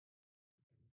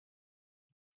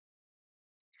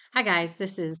Hi, guys.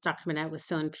 This is Dr. Manette with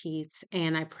Sow and Peace,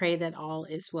 and I pray that all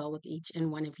is well with each and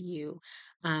one of you.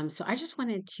 So, I just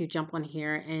wanted to jump on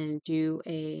here and do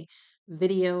a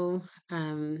video.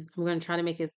 I'm going to try to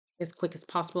make it as quick as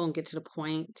possible and get to the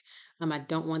point. I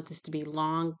don't want this to be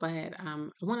long, but I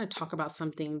want to talk about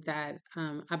something that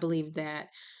I believe that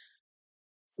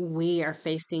we are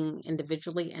facing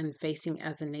individually and facing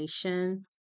as a nation.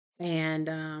 And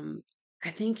I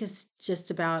think it's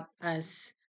just about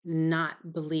us not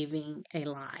believing a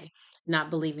lie,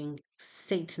 not believing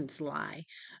Satan's lie.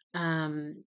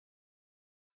 Um,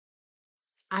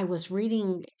 I was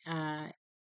reading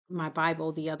my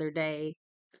Bible the other day,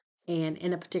 and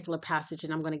in a particular passage,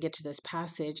 and I'm going to get to this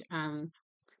passage,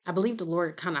 I believe the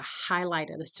Lord kind of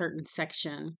highlighted a certain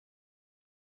section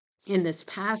in this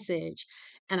passage,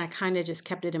 and I kind of just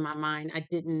kept it in my mind. I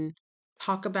didn't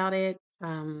talk about it.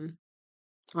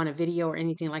 On a video or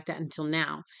anything like that until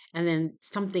now. And then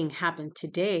something happened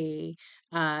today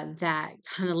that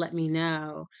kind of let me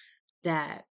know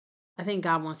that I think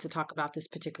God wants to talk about this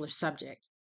particular subject.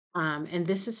 And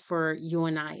this is for you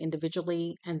and I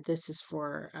individually, and this is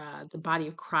for the body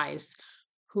of Christ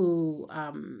who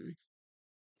are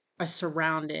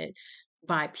surrounded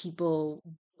by people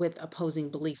with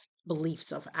opposing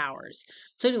beliefs of ours.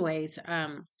 So, anyways,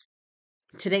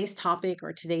 today's topic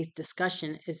or today's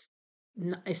discussion is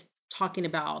talking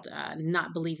about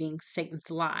not believing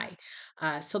Satan's lie.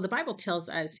 So the Bible tells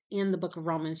us in the book of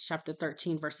Romans, chapter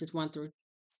 13, verses 1 through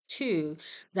 2,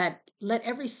 that let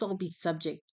every soul be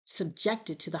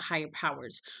subjected to the higher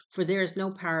powers, for there is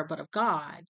no power but of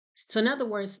God. So, in other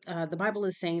words, the Bible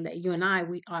is saying that you and I,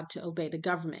 we ought to obey the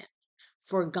government,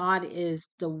 for God is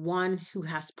the one who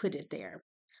has put it there.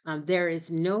 There is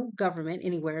no government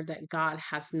anywhere that God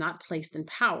has not placed in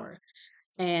power.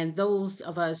 And those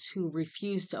of us who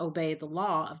refuse to obey the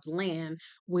law of the land,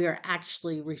 we're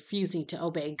actually refusing to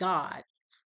obey God.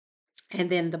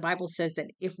 And then the Bible says that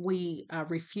if we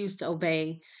refuse to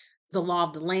obey the law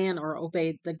of the land or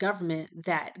obey the government,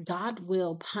 that God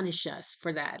will punish us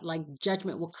for that. Like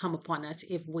judgment will come upon us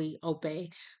if we obey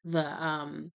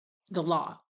the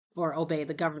law or obey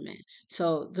the government.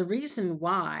 So the reason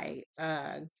why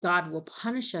God will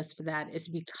punish us for that is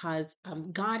because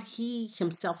God, He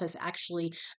Himself has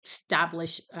actually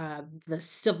established the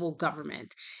civil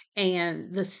government,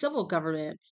 and the civil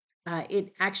government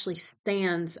it actually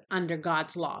stands under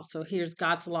God's law. So here's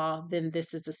God's law, then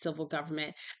this is the civil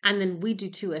government. And then we do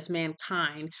too, as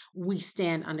mankind, we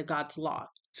stand under God's law.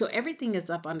 So everything is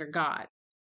up under God.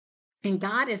 And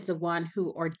God is the one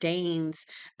who ordains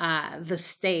the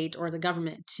state or the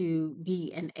government to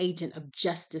be an agent of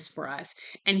justice for us.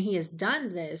 And He has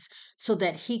done this so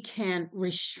that He can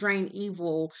restrain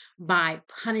evil by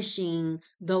punishing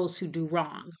those who do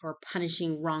wrong or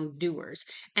punishing wrongdoers.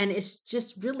 And it's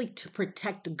just really to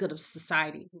protect the good of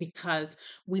society because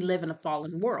we live in a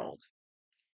fallen world.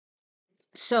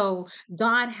 So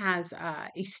God has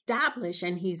established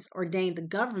and He's ordained the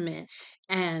government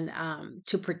and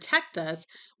to protect us,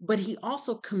 but He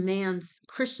also commands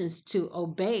Christians to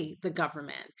obey the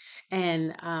government,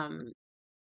 and um,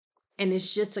 and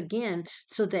it's just again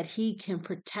so that He can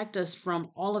protect us from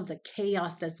all of the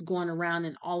chaos that's going around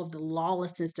and all of the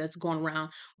lawlessness that's going around,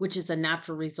 which is a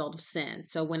natural result of sin.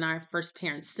 So when our first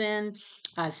parents sinned,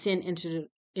 sin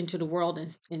into the world,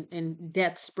 and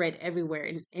death spread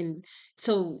everywhere, and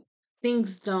so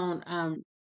things don't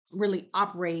really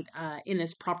operate in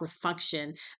its proper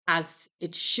function as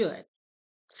it should.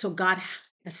 So God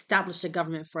established a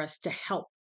government for us to help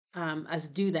us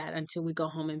do that until we go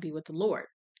home and be with the Lord.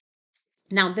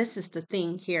 Now, this is the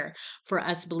thing here for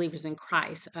us believers in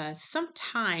Christ.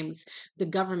 Sometimes the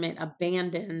government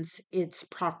abandons its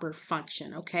proper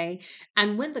function, okay?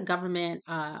 And when the government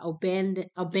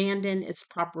abandon its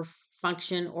proper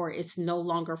function, or it's no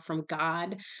longer from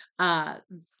God, uh,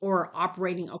 or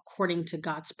operating according to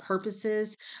God's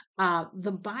purposes,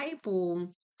 the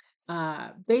Bible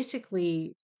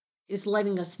basically is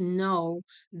letting us know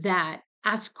that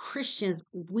as Christians,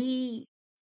 we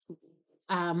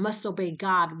must obey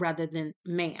God rather than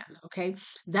man. Okay.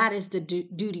 That is the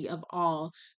duty of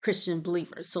all Christian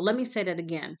believers. So let me say that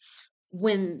again.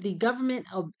 When the government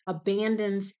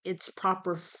abandons its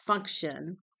proper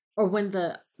function, or when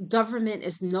the government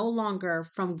is no longer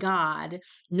from God,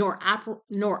 nor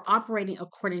operating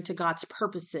according to God's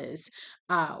purposes,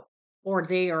 uh, or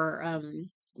they are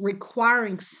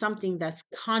requiring something that's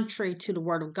contrary to the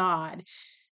word of God,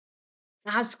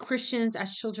 as Christians,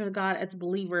 as children of God, as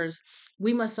believers,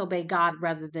 we must obey God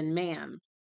rather than man.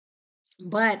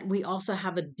 But we also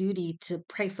have a duty to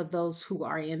pray for those who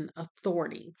are in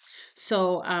authority.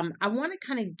 So I want to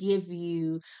kind of give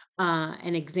you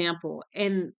an example.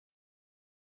 And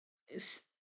s-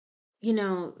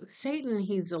 Satan,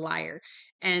 he's a liar,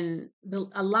 and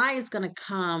a lie is going to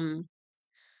come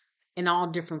in all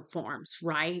different forms,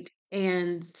 right?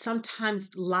 And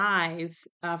sometimes lies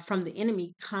from the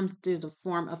enemy comes through the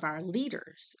form of our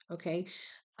leaders, okay?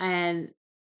 And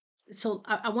so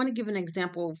I want to give an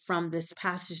example from this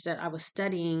passage that I was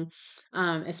studying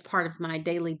as part of my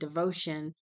daily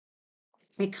devotion.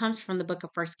 It comes from the book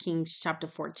of First Kings, chapter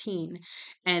 14.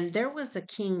 And there was a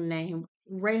king named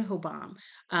Rehoboam.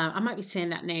 I might be saying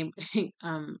that name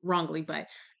wrongly, but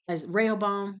as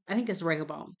Rehoboam, I think it's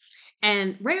Rehoboam.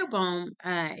 And Rehoboam,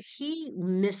 he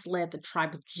misled the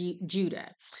tribe of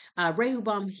Judah.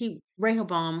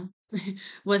 Rehoboam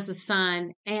was the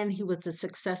son, and he was the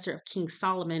successor of King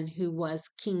Solomon, who was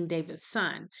King David's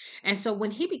son. And so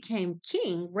when he became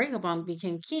king, Rehoboam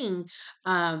became king,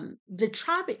 the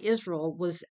tribe of Israel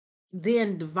was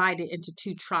then divided into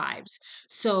two tribes.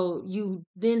 So you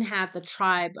then had the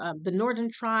tribe, the northern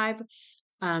tribe,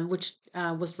 which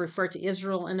was referred to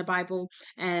Israel in the Bible,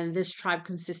 and this tribe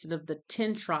consisted of the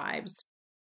 10 tribes.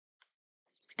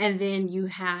 And then you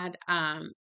had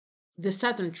the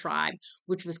southern tribe,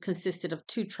 which was consisted of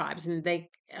two tribes, and they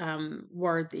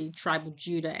were the tribe of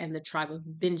Judah and the tribe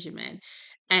of Benjamin.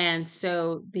 And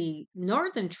so the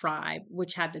northern tribe,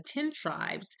 which had the 10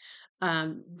 tribes,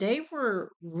 they were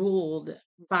ruled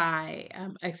by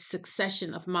a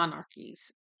succession of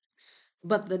monarchies.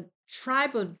 But the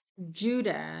tribe of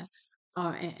Judah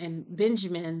and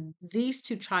Benjamin, these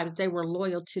two tribes, they were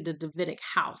loyal to the Davidic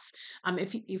house.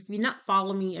 If you're not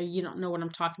following me or you don't know what I'm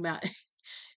talking about,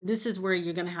 this is where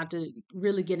you're going to have to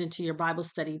really get into your Bible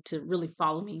study to really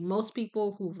follow me. Most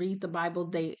people who read the Bible,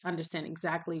 they understand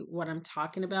exactly what I'm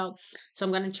talking about. So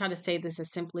I'm going to try to say this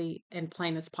as simply and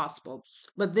plain as possible.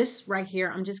 But this right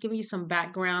here, I'm just giving you some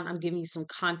background. I'm giving you some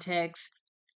context.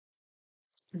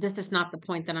 This is not the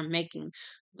point that I'm making,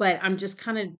 but I'm just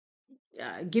kind of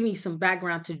give me some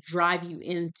background to drive you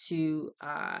into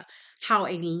how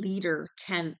a leader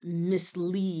can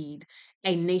mislead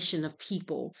a nation of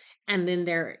people, and then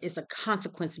there is a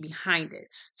consequence behind it.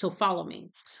 So follow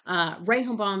me.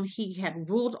 Rehoboam, he had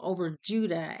ruled over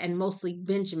Judah and mostly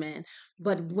Benjamin,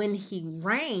 but when he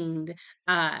reigned,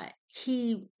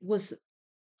 he was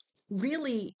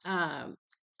really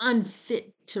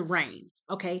unfit to reign.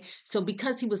 Okay. So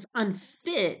because he was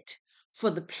unfit for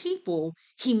the people,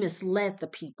 he misled the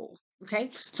people.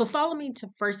 Okay. So follow me to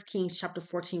First Kings chapter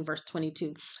 14, verse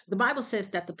 22. The Bible says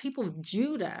that the people of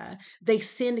Judah, they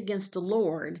sinned against the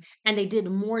Lord, and they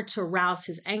did more to arouse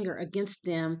his anger against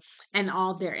them and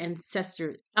all their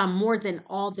ancestors, more than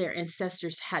all their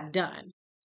ancestors had done.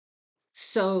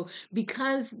 So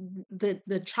because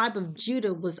the tribe of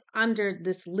Judah was under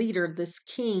this leader, this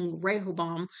king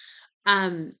Rehoboam,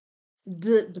 um,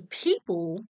 the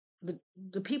people,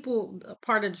 the people,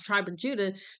 part of the tribe of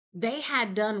Judah, they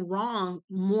had done wrong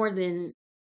more than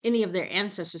any of their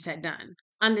ancestors had done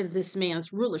under this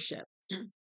man's rulership.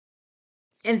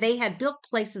 And they had built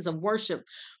places of worship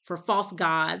for false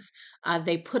gods.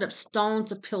 They put up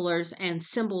stones of pillars and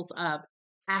symbols of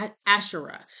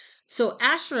Asherah. So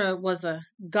Asherah was a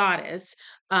goddess,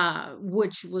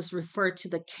 which was referred to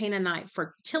the Canaanite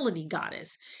fertility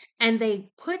goddess, and they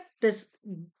put this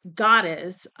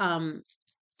goddess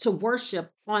to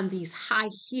worship on these high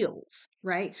hills,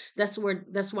 right? That's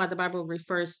why the Bible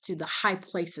refers to the high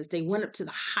places. They went up to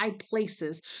the high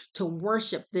places to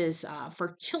worship this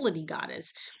fertility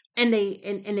goddess, and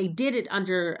they did it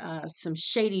under some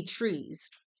shady trees.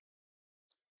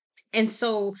 And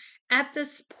so at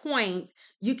this point,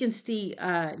 you can see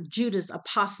Judah's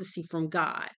apostasy from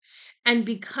God. And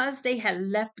because they had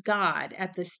left God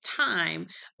at this time,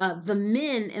 the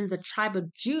men in the tribe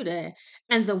of Judah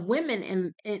and the women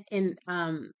in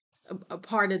a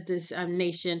part of this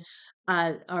nation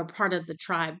or part of the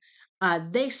tribe,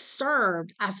 they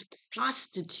served as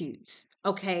prostitutes,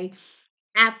 okay,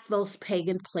 at those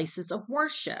pagan places of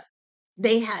worship.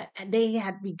 They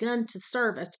had begun to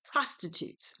serve as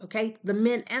prostitutes, okay, the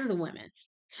men and the women.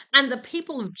 And the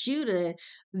people of Judah,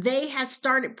 they had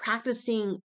started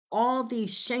practicing all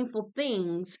these shameful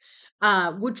things,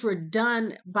 which were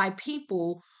done by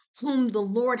people whom the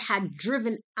Lord had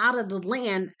driven out of the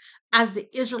land as the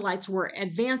Israelites were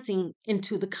advancing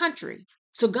into the country.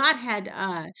 So God had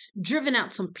driven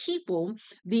out some people.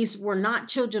 These were not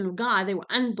children of God; they were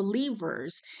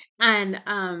unbelievers, and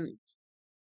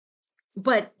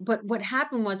but what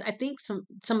happened was, I think some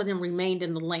of them remained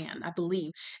in the land, I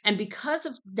believe. And because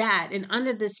of that, and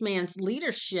under this man's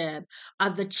leadership,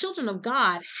 the children of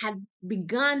God had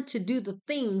begun to do the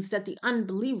things that the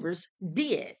unbelievers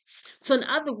did. So in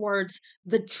other words,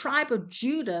 the tribe of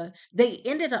Judah, they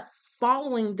ended up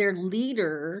following their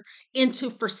leader into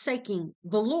forsaking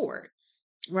the Lord,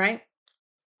 right?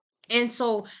 And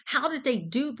so, how did they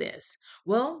do this?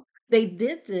 Well, they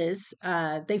did this,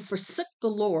 they forsook the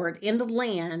Lord in the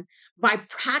land by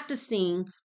practicing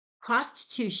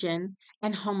prostitution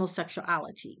and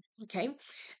homosexuality. Okay.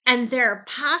 And their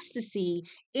apostasy,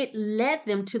 it led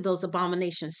them to those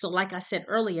abominations. So, like I said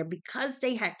earlier, because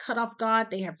they had cut off God,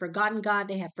 they had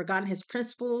forgotten his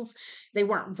principles, they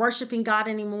weren't worshiping God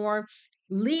anymore.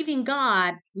 Leaving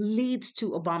God leads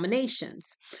to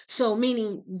abominations. So,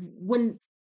 meaning when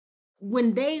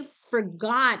they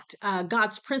forgot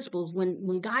God's principles,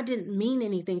 when God didn't mean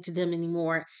anything to them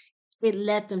anymore, it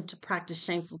led them to practice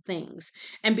shameful things.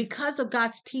 And because of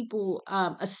God's people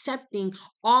accepting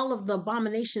all of the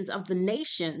abominations of the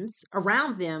nations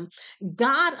around them,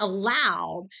 God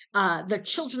allowed the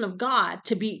children of God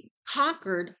to be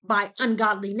conquered by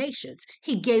ungodly nations.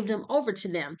 He gave them over to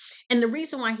them. And the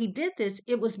reason why he did this,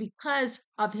 it was because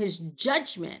of his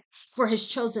judgment for his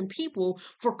chosen people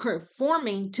for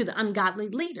conforming to the ungodly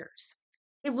leaders.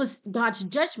 It was God's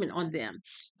judgment on them.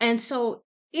 And so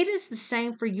it is the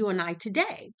same for you and I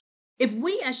today. If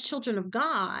we, as children of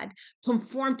God,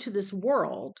 conform to this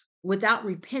world without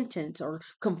repentance, or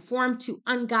conform to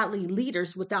ungodly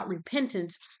leaders without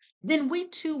repentance, then we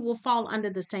too will fall under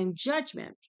the same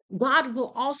judgment. God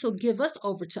will also give us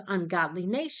over to ungodly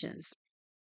nations.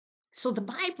 So the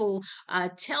Bible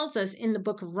tells us in the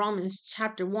book of Romans,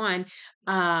 chapter 1,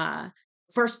 uh,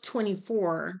 verse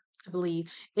 24, I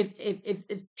believe,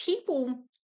 if people,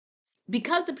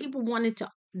 because the people wanted to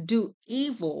do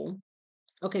evil,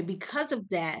 okay, because of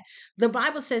that, the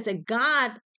Bible says that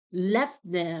God left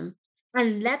them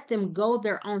and let them go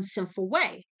their own sinful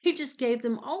way. He just gave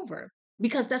them over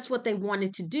because that's what they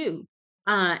wanted to do.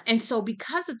 And so,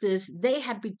 because of this, they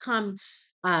had become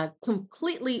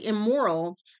completely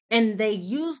immoral, and they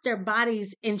used their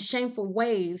bodies in shameful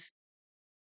ways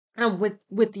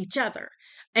with each other.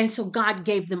 And so God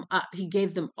gave them up, he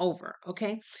gave them over.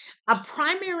 Okay, a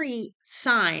primary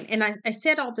sign, and I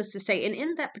said all this to say, and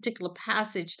in that particular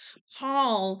passage,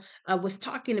 Paul was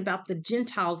talking about the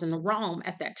Gentiles in Rome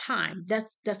at that time.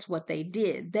 That's what they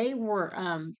did. They were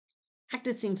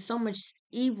practicing so much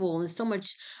evil and so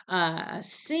much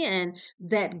sin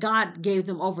that God gave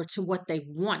them over to what they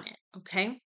wanted.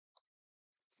 Okay,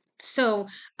 so,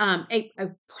 a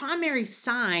primary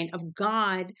sign of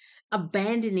God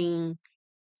abandoning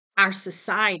our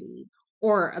society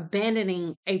or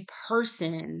abandoning a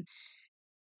person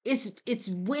is, it's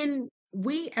when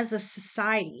we as a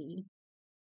society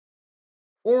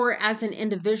or as an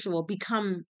individual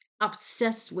become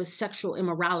obsessed with sexual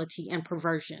immorality and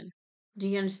perversion. Do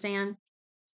you understand?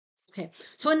 Okay.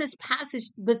 So in this passage,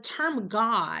 the term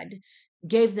God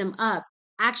gave them up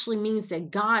actually means that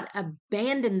God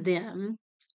abandoned them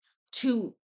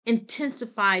to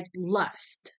intensified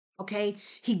lust. Okay.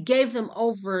 He gave them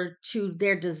over to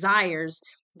their desires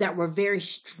that were very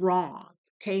strong.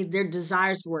 Okay. Their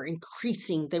desires were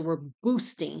increasing, they were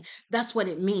boosting. That's what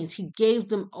it means. He gave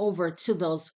them over to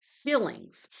those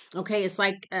feelings. Okay. It's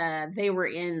like they were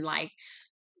in like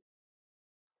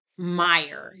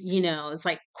mire, it's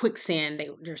like quicksand.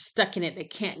 They're stuck in it, they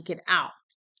can't get out.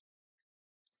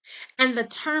 And the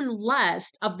term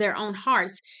lust of their own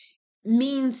hearts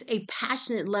means a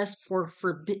passionate lust for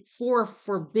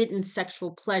forbidden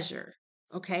sexual pleasure.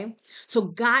 Okay, so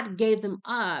God gave them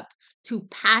up to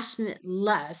passionate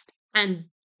lust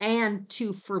and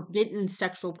to forbidden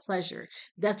sexual pleasure.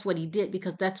 That's what he did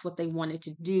because that's what they wanted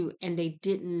to do, and they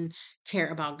didn't care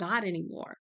about God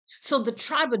anymore. So the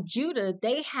tribe of Judah,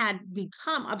 they had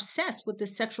become obsessed with the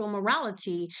sexual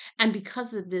morality, and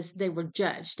because of this, they were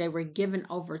judged. They were given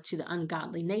over to the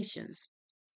ungodly nations.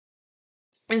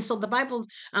 And so the Bible,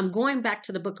 going back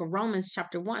to the book of Romans,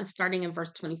 chapter 1, starting in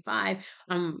verse 25,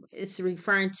 it's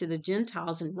referring to the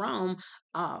Gentiles in Rome.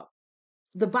 Uh,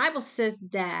 the Bible says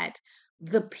that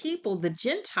the people, the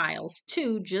Gentiles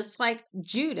too, just like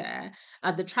Judah,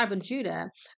 the tribe of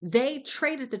Judah, they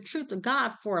traded the truth of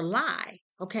God for a lie.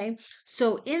 Okay.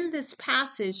 So in this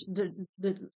passage,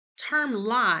 the term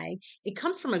lie, it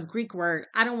comes from a Greek word.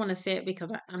 I don't want to say it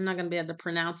because I'm not going to be able to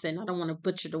pronounce it, and I don't want to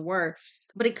butcher the word,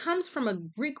 but it comes from a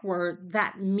Greek word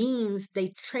that means they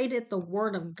traded the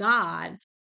word of God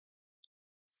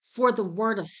for the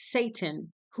word of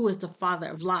Satan, who is the father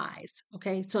of lies.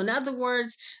 Okay. So, in other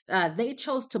words, they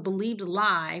chose to believe the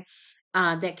lie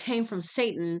that came from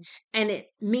Satan, and it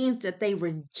means that they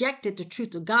rejected the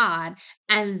truth of God,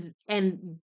 and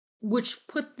which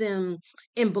put them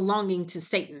in belonging to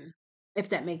Satan, if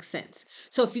that makes sense.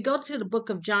 So if you go to the book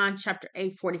of John, chapter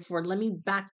 8:44, let me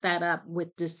back that up with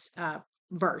this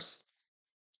verse,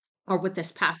 or with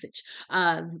this passage.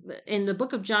 In the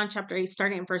book of John, chapter 8,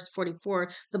 starting in verse 44,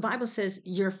 the Bible says,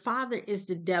 "Your father is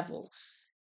the devil.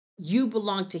 You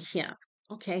belong to him."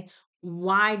 Okay.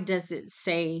 Why does it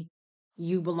say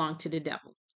you belong to the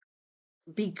devil?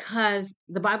 Because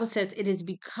the Bible says it is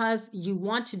because you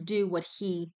want to do what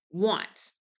he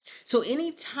wants. So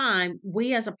anytime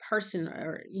we as a person,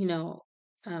 or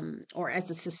or as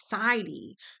a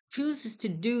society, chooses to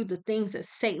do the things that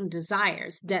Satan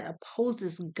desires, that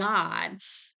opposes God,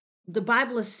 the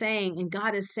Bible is saying, and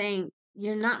God is saying,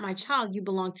 you're not my child, you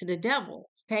belong to the devil.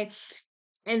 Okay.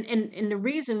 And the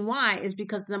reason why is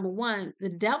because, number one, the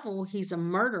devil, he's a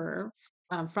murderer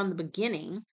from the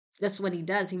beginning. That's what he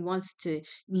does. He wants to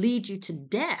lead you to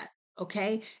death.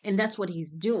 Okay. And that's what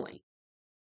he's doing.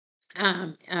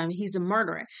 He's a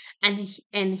murderer, and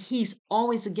he's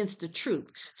always against the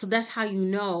truth. So that's how you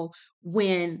know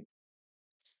when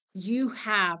you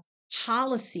have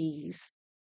policies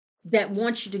that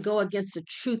want you to go against the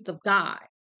truth of God.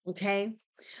 Okay.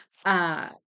 Uh,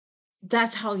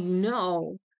 that's how you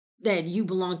know that you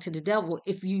belong to the devil.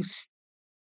 If you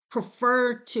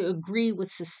prefer to agree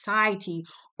with society,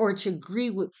 or to agree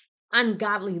with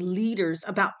ungodly leaders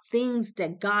about things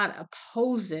that God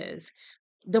opposes,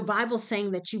 the Bible's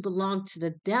saying that you belong to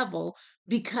the devil,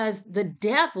 because the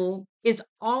devil is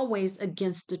always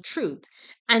against the truth.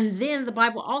 And then the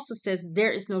Bible also says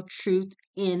there is no truth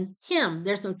in him,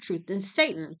 there's no truth in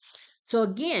Satan. So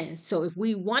again, so if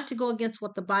we want to go against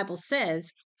what the Bible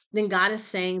says, then God is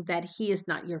saying that he is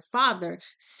not your father,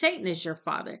 Satan is your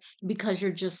father, because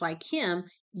you're just like him.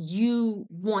 You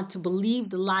want to believe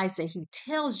the lies that he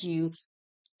tells you,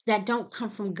 that don't come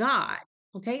from God.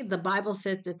 Okay, the Bible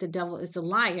says that the devil is a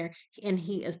liar, and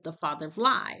he is the father of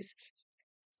lies.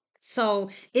 So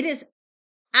it is,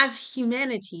 as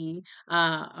humanity,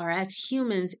 or as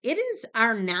humans, it is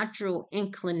our natural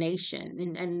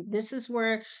inclination, and this is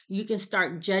where you can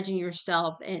start judging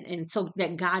yourself, and so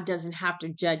that God doesn't have to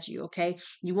judge you. Okay,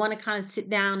 you want to kind of sit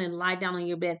down and lie down on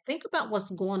your bed, think about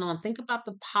what's going on, think about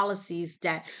the policies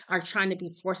that are trying to be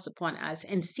forced upon us,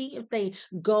 and see if they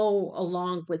go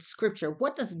along with scripture.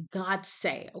 What does God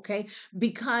say? Okay,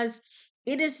 because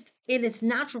it is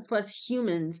natural for us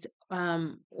humans,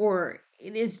 or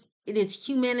it is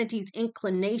humanity's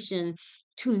inclination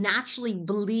to naturally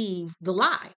believe the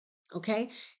lie. Okay,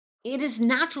 it is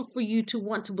natural for you to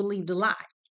want to believe the lie.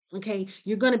 Okay,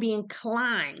 you're going to be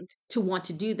inclined to want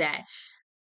to do that.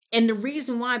 And the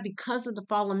reason why, because of the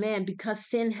fall of man, because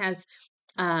sin has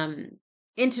um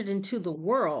entered into the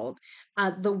world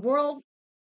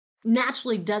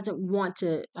naturally doesn't want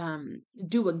to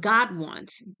do what God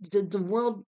wants. The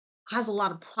world has a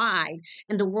lot of pride,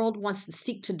 and the world wants to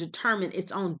seek to determine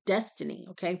its own destiny.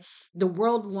 Okay, the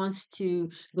world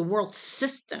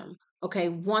system, okay,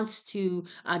 wants to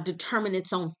determine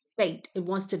its own fate. It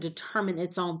wants to determine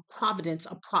its own providence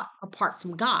apart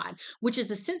from God, which is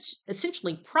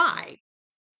essentially pride.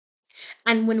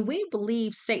 And when we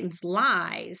believe Satan's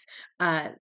lies, uh,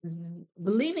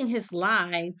 believing his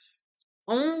lie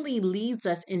only leads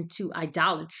us into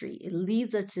idolatry. It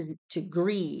leads us into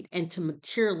greed and to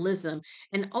materialism.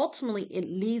 And ultimately, it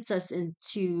leads us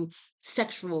into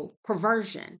sexual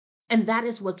perversion. And that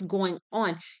is what's going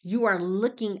on. You are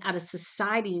looking at a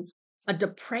society, a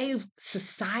depraved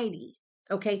society.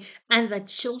 Okay. And the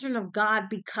children of God,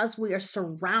 because we are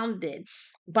surrounded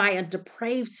by a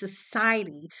depraved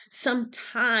society,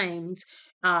 sometimes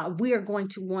we are going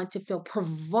to want to feel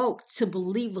provoked to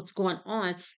believe what's going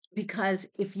on, because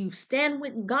if you stand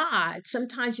with God,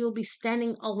 sometimes you'll be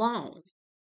standing alone.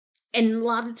 And a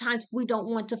lot of times we don't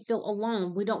want to feel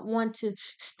alone. We don't want to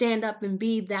stand up and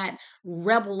be that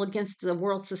rebel against the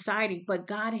world society. But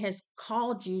God has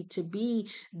called you to be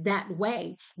that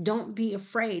way. Don't be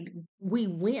afraid. We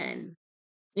win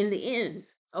in the end.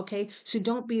 Okay. So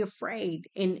don't be afraid.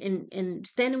 In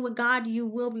standing with God, you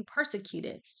will be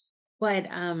persecuted. But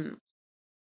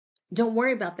don't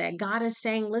worry about that. God is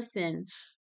saying, listen,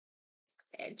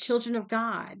 children of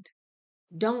God,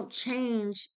 don't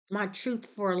change my truth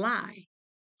for a lie.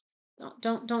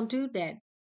 Don't do that.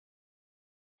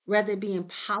 Whether it be in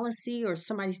policy, or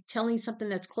somebody's telling you something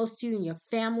that's close to you in your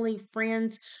family,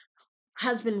 friends,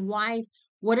 husband, wife,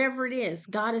 whatever it is,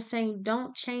 God is saying,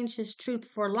 don't change his truth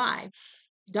for a lie.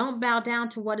 Don't bow down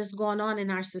to what is going on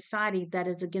in our society that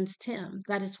is against him.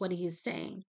 That is what he is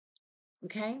saying.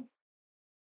 Okay.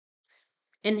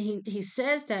 And he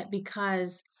says that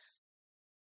because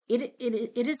it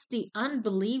is the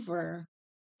unbeliever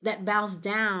that bows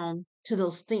down to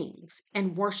those things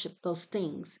and worship those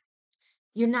things.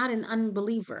 You're not an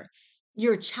unbeliever.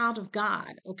 You're a child of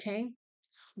God, okay?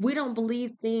 We don't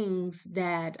believe things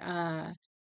that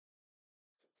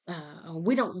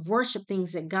we don't worship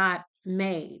things that God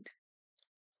made,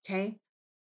 okay?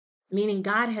 Meaning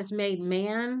God has made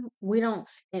man. We don't,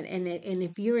 and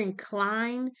if you're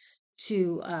inclined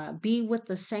to be with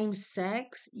the same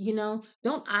sex,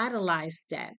 don't idolize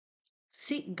that.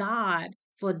 Seek God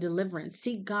for deliverance.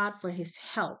 Seek God for his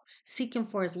help. Seek him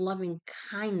for his loving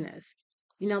kindness.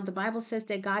 The Bible says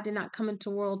that God did not come into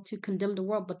the world to condemn the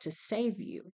world, but to save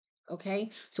you.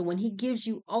 Okay? So when he gives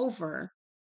you over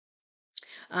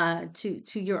to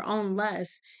your own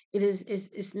lust,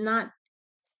 it's not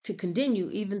to condemn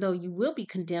you, even though you will be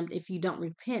condemned if you don't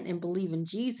repent and believe in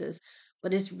Jesus.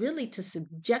 But it's really to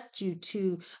subject you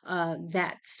to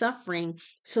that suffering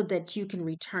so that you can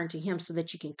return to Him, so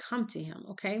that you can come to Him.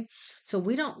 Okay. So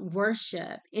we don't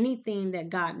worship anything that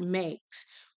God makes.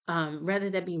 Rather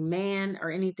that be man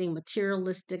or anything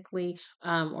materialistically,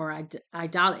 or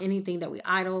idol, anything that we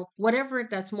idol, whatever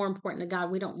that's more important to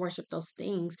God, we don't worship those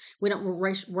things. We don't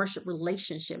worship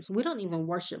relationships. We don't even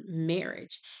worship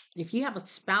marriage. If you have a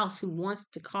spouse who wants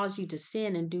to cause you to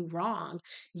sin and do wrong,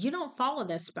 you don't follow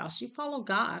that spouse. You follow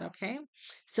God, okay?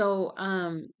 So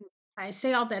I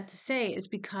say all that to say is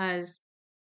because,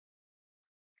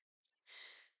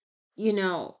 you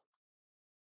know,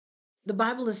 the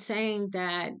Bible is saying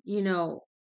that,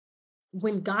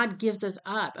 when God gives us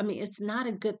up, I mean, it's not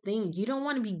a good thing. You don't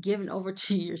want to be given over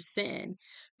to your sin,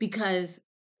 because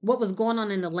what was going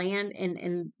on in the land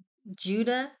in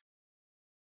Judah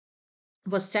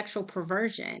was sexual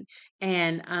perversion.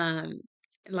 And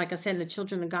like I said, the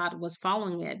children of God was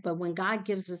following it. But when God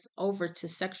gives us over to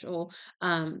sexual,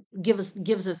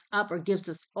 gives us up or gives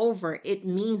us over, it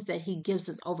means that he gives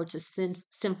us over to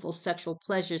sinful sexual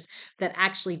pleasures that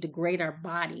actually degrade our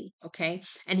body. Okay.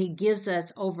 And he gives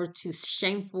us over to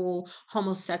shameful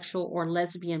homosexual or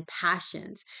lesbian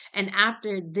passions. And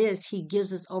after this, he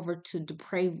gives us over to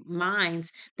depraved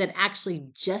minds that actually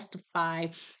justify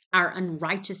our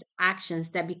unrighteous actions,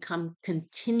 that become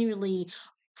continually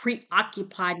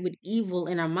preoccupied with evil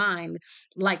in our mind,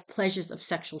 like pleasures of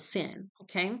sexual sin.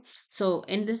 Okay. So,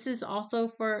 and this is also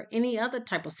for any other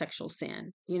type of sexual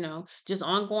sin, just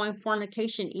ongoing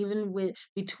fornication, even with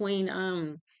between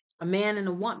a man and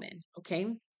a woman. Okay.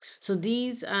 So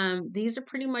these are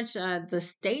pretty much the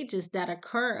stages that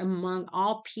occur among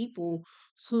all people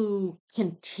who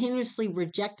continuously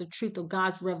reject the truth of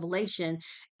God's revelation,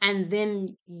 and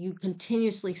then you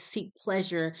continuously seek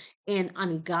pleasure in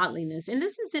ungodliness. And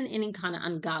this isn't any kind of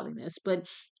ungodliness, but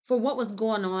for what was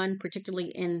going on, particularly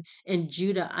in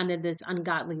Judah under this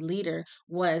ungodly leader,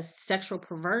 was sexual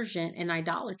perversion and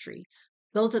idolatry.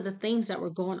 Those are the things that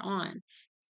were going on.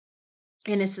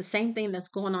 And it's the same thing that's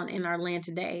going on in our land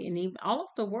today, and even all over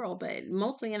the world, but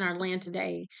mostly in our land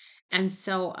today. And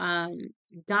so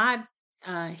God,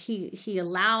 he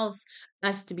allows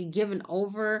us to be given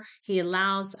over. He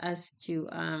allows us to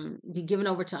be given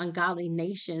over to ungodly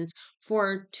nations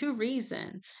for two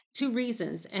reasons.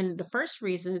 And the first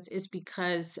reasons is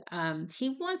because he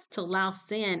wants to allow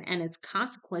sin and its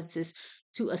consequences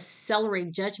to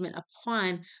accelerate judgment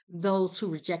upon those who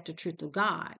reject the truth of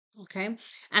God. Okay.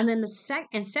 And then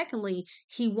secondly,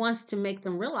 he wants to make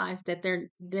them realize that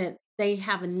they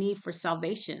have a need for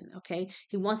salvation. Okay.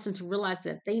 He wants them to realize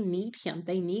that they need him.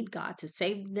 They need God to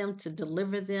save them, to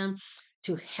deliver them,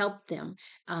 to help them,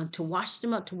 to wash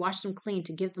them up, to wash them clean,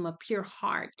 to give them a pure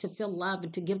heart, to feel love,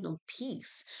 and to give them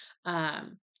peace.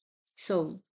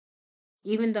 So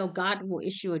even though God will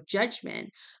issue a judgment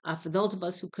for those of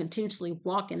us who continuously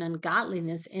walk in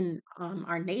ungodliness in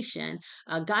our nation,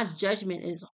 God's judgment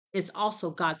is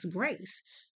also God's grace.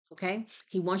 Okay,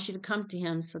 He wants you to come to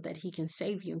Him so that He can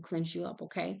save you and cleanse you up.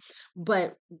 Okay,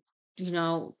 but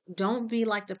don't be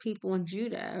like the people in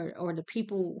Judah, or the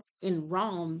people in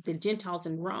Rome, the Gentiles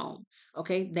in Rome.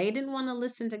 Okay, they didn't want to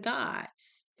listen to God,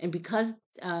 and because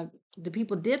the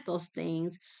people did those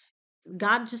things,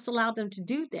 God just allowed them to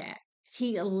do that.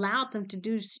 He allowed them to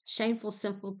do shameful,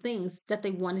 sinful things that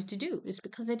they wanted to do. It's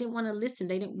because they didn't want to listen.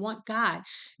 They didn't want God.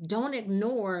 Don't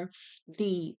ignore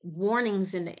the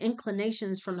warnings and the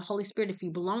inclinations from the Holy Spirit if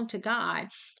you belong to God,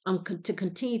 to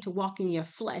continue to walk in your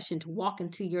flesh and to walk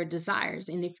into your desires.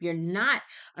 And if you're not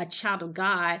a child of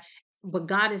God, but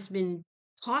God has been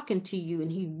talking to you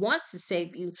and He wants to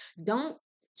save you, don't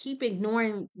keep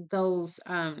ignoring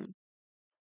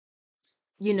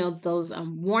those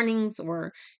warnings,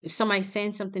 or if somebody's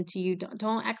saying something to you,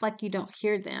 don't act like you don't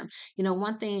hear them.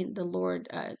 One thing the Lord,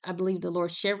 I believe the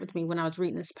Lord shared with me when I was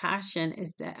reading this passion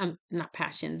is that, not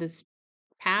passion, this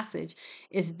passage,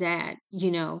 is that,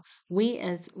 we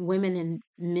as women and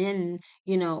men,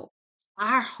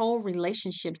 our whole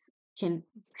relationships can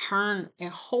turn a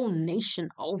whole nation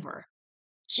over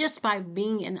just by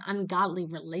being in ungodly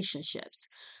relationships.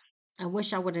 I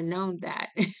wish I would have known that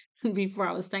before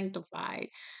I was sanctified,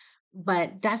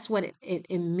 but that's what it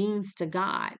means to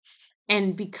God.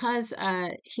 And because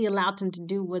he allowed them to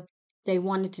do what they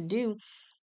wanted to do,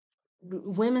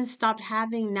 women stopped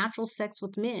having natural sex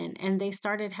with men and they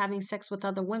started having sex with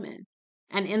other women.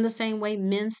 And in the same way,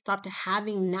 men stopped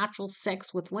having natural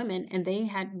sex with women and they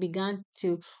had begun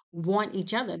to want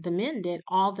each other. The men did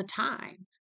all the time.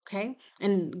 Okay.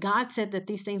 And God said that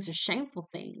these things are shameful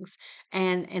things.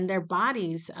 And in their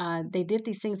bodies, they did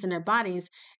these things in their bodies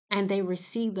and they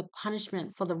received the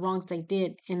punishment for the wrongs they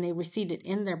did, and they received it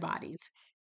in their bodies.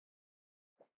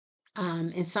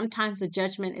 And sometimes the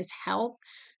judgment is health.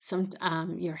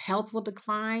 Your health will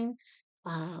decline.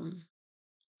 Um,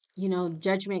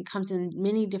 Judgment comes in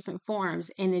many different forms,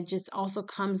 and it just also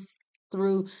comes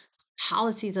through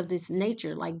policies of this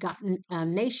nature, like God,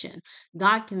 nation.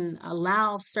 God can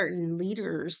allow certain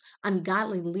leaders,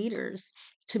 ungodly leaders,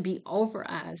 to be over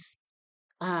us,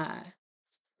 uh,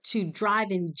 to drive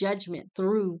in judgment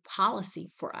through policy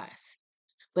for us.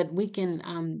 But we can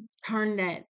turn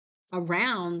that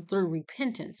around through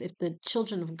repentance if the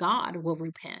children of God will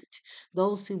repent.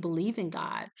 Those who believe in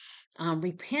God,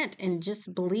 repent and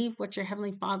just believe what your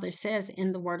Heavenly Father says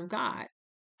in the Word of God.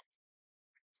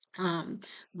 Um,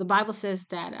 the Bible says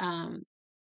that,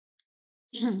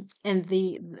 and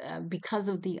because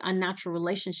of the unnatural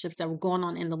relationships that were going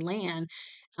on in the land,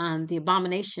 the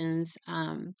abominations,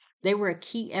 they were a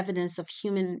key evidence of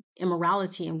human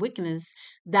immorality and wickedness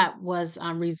that was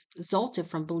resulted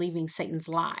from believing Satan's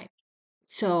lie.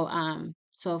 So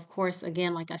of course,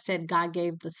 again, like I said, God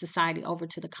gave the society over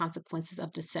to the consequences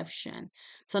of deception.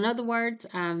 So in other words,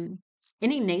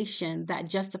 any nation that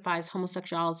justifies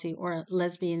homosexuality or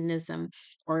lesbianism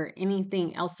or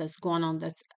anything else that's going on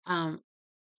that's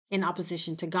in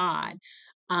opposition to God,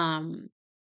 um,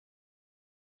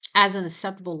 as an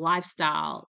acceptable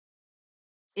lifestyle,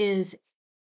 is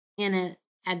in an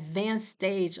advanced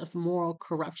stage of moral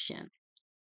corruption.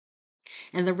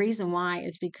 And the reason why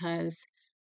is because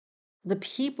the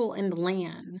people in the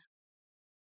land,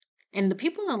 and the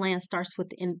people in the land starts with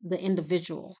the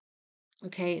individual.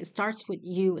 Okay, it starts with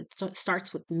you. It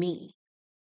starts with me.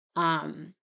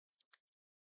 Um,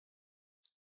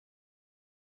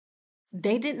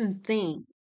 they didn't think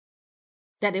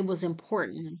that it was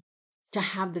important to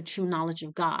have the true knowledge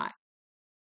of God.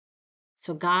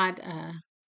 So God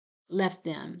left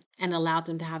them and allowed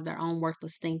them to have their own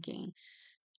worthless thinking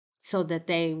so that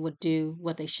they would do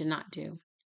what they should not do.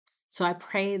 So I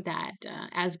pray that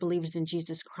as believers in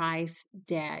Jesus Christ,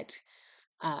 that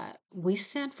we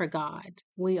stand for God.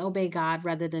 We obey God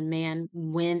rather than man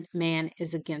when man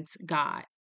is against God.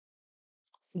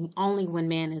 Only when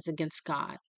man is against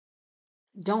God.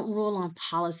 Don't rule on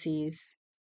policies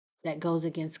that goes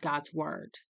against God's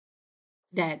word,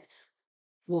 that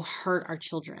will hurt our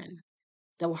children,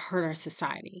 that will hurt our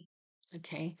society.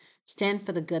 Okay. Stand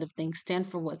for the good of things. Stand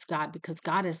for what's God, because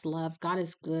God is love. God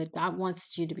is good. God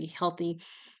wants you to be healthy.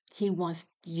 He wants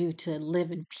you to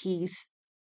live in peace.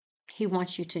 He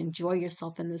wants you to enjoy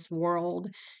yourself in this world.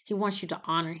 He wants you to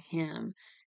honor him.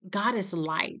 God is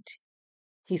light.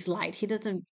 He's light. He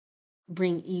doesn't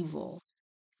bring evil.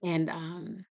 And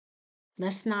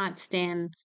let's not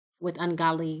stand with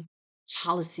ungodly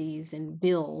policies and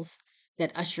bills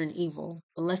that usher in evil,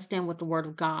 but let's stand with the word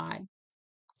of God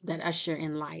that usher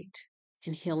in light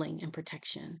and healing and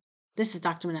protection. This is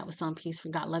Dr. Manette with Song Peace, for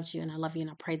God loves you and I love you, and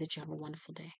I pray that you have a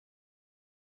wonderful day.